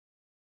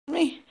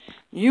Me?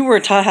 You were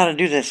taught how to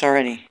do this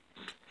already.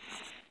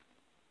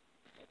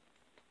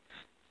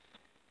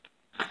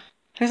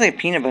 Tastes like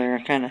peanut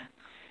butter, kind of.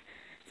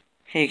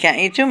 Okay, you can't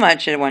eat too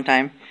much at one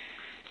time.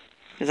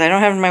 Because I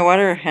don't have my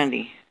water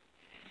handy.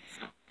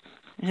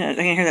 I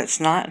can hear that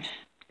snot.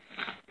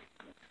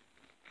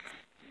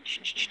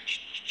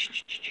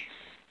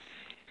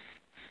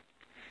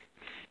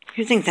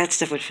 You'd think that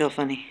stuff would feel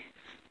funny.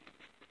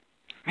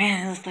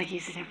 Man, it looks like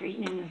he's never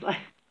eaten in his life.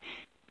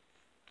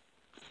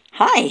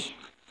 Hi!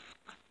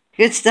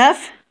 Good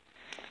stuff?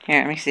 Here,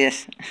 let me see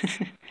this.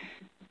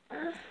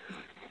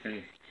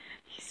 Hey.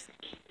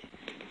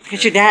 Look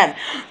at your dad.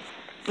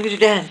 Look at your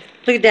dad.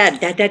 Look at dad.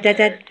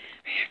 Dad.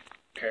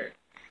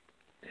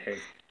 Hey.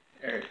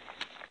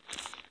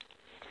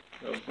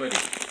 Oh, buddy.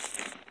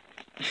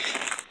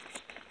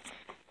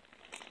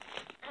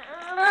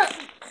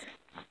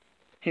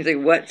 He's like,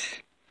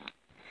 what?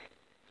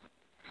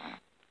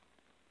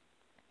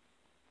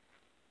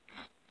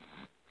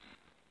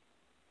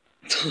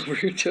 It's all over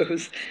your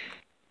toes.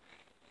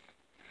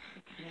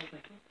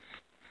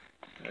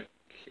 Okay,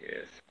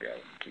 let's grab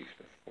a piece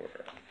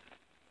before.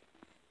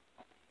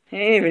 He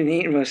ain't even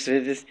eating most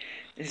of it.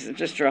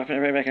 Just dropping it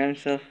right back on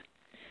himself.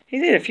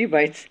 He's ate a few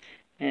bites,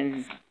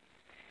 and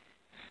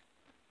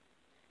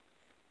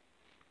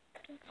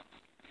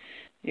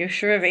you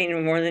sure have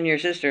eaten more than your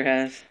sister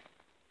has.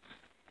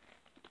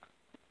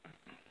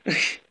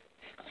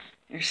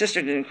 Your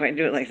sister didn't quite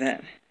do it like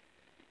that.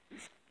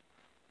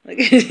 Like,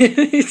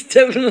 he's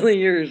definitely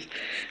yours.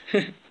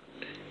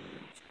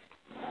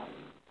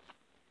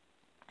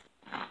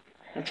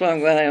 That's why I'm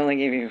glad I only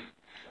gave you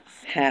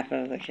half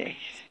of the cake.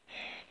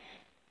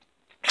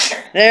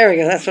 There we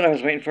go. That's what I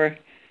was waiting for.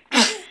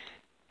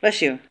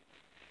 Bless you.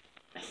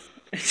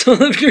 It's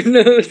all up your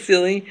nose,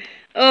 silly.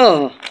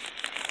 Oh.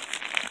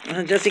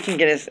 Jesse can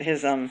get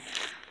his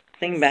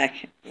thing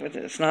back with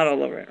it. It's not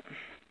all over it.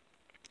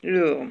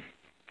 Ew.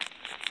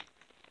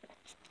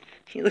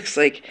 He looks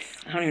like,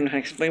 I don't even know how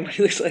to explain what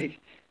he looks like.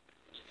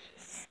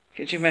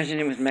 Could you imagine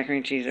him with macaroni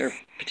and cheese or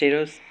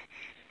potatoes?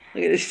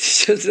 Look at this,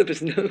 he shows up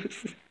his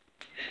nose.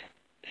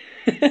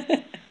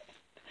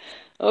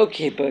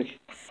 Okay, Bug.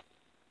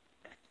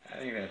 I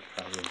think that's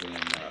probably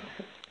enough.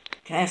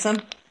 Can I have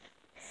some?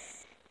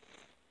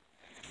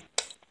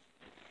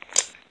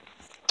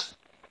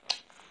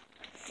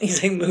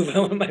 He's like, move, I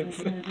want my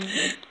food.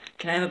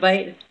 Can I have a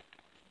bite?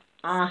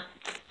 Ah.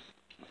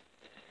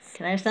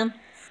 Can I have some?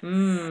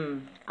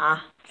 Mmm.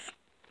 Ah.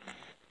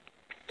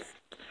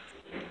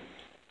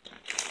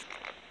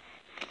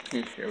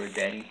 You share with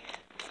Daddy?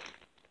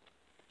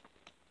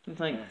 It's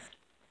like...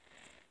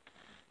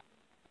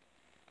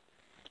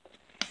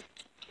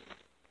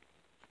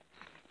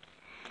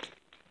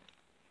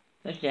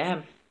 Let's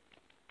jab.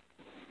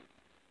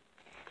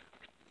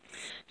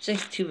 It's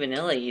just too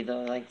vanilla-y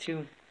though, like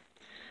too...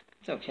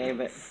 It's okay,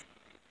 but...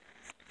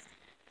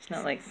 It's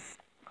not like...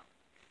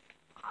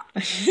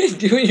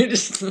 Doing you're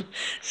just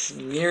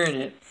smearing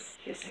it.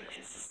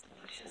 Delicious.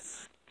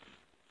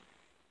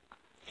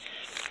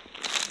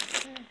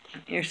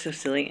 You're so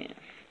silly.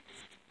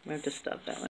 I have to stop that one.